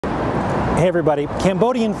Hey everybody,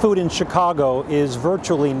 Cambodian food in Chicago is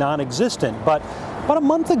virtually non-existent, but about a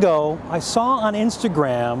month ago I saw on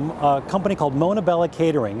Instagram a company called Mona Bella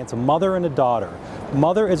Catering. It's a mother and a daughter. The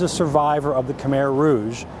mother is a survivor of the Khmer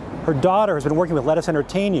Rouge. Her daughter has been working with Let Us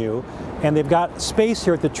Entertain You, and they've got space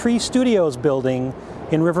here at the Tree Studios building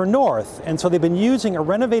in River North, and so they've been using a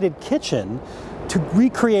renovated kitchen to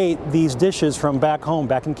recreate these dishes from back home,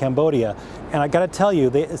 back in Cambodia. And I gotta tell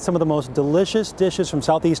you, it's some of the most delicious dishes from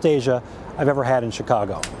Southeast Asia I've ever had in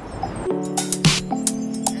Chicago.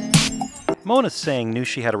 Mona Singh knew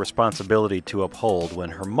she had a responsibility to uphold when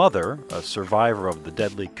her mother, a survivor of the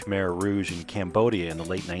deadly Khmer Rouge in Cambodia in the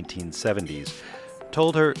late 1970s,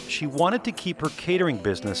 told her she wanted to keep her catering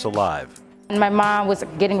business alive. My mom was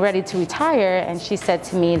getting ready to retire, and she said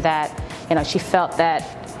to me that, she felt that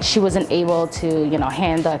she wasn't able to,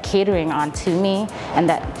 hand the catering on to me, and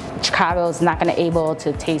that Chicago's not going to able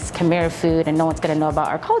to taste Khmer food, and no one's going to know about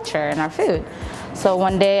our culture and our food. So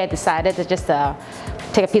one day I decided to just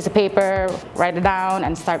take a piece of paper, write it down,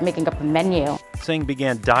 and start making up a menu. Singh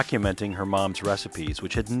began documenting her mom's recipes,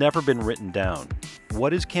 which had never been written down.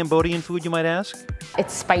 What is Cambodian food, you might ask?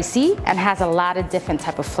 It's spicy and has a lot of different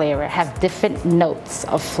type of flavor, have different notes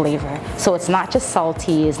of flavor. So it's not just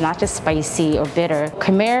salty, it's not just spicy or bitter.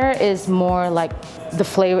 Khmer is more like the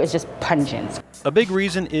flavor is just pungent. A big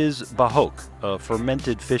reason is bahok, a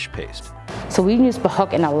fermented fish paste. So we use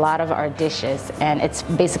bahok in a lot of our dishes, and it's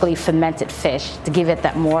basically fermented fish to give it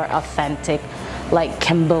that more authentic, like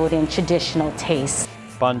Cambodian traditional taste.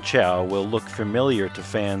 Bánh chao will look familiar to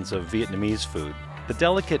fans of Vietnamese food. The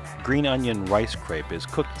delicate green onion rice crepe is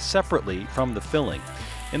cooked separately from the filling.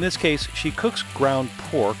 In this case, she cooks ground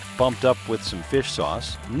pork bumped up with some fish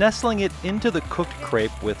sauce, nestling it into the cooked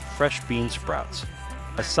crepe with fresh bean sprouts.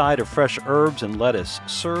 A side of fresh herbs and lettuce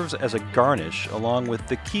serves as a garnish along with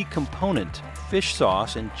the key component, fish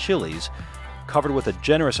sauce and chilies, covered with a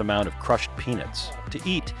generous amount of crushed peanuts. To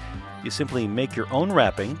eat, you simply make your own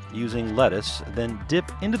wrapping using lettuce, then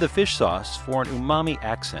dip into the fish sauce for an umami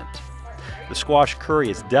accent. The squash curry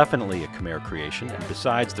is definitely a Khmer creation, and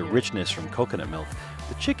besides the richness from coconut milk,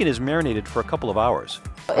 the chicken is marinated for a couple of hours.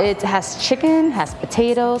 It has chicken, has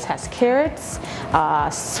potatoes, has carrots,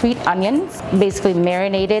 sweet onions, basically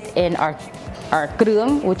marinated in our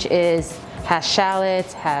krung, which has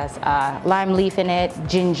shallots, has lime leaf in it,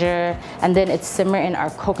 ginger, and then it's simmered in our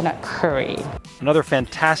coconut curry. Another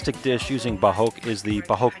fantastic dish using bahok is the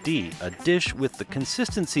bahok di, a dish with the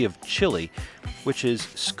consistency of chili, which is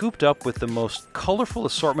scooped up with the most colorful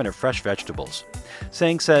assortment of fresh vegetables.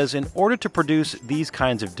 Singh says in order to produce these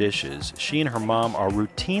kinds of dishes, she and her mom are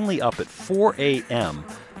routinely up at 4 a.m.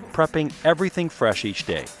 prepping everything fresh each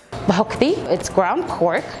day. Bahok di, it's ground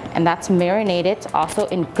pork, and that's marinated also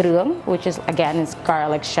in krung, which is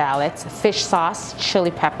garlic, shallots, fish sauce, chili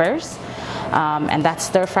peppers, and that's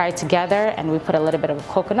stir-fried together, and we put a little bit of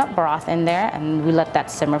coconut broth in there, and we let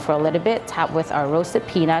that simmer for a little bit, topped with our roasted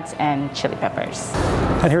peanuts and chili peppers.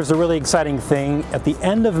 And here's the really exciting thing. At the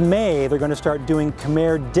end of May, they're going to start doing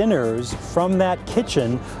Khmer dinners from that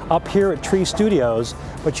kitchen up here at Tree Studios,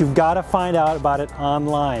 but you've got to find out about it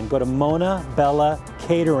online. Go to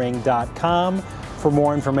monabellacatering.com for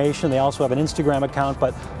more information. They also have an Instagram account,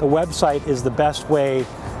 but the website is the best way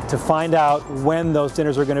to find out when those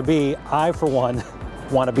dinners are going to be. I, for one,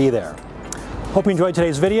 want to be there. Hope you enjoyed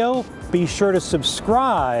today's video. Be sure to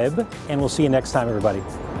subscribe, and we'll see you next time, everybody.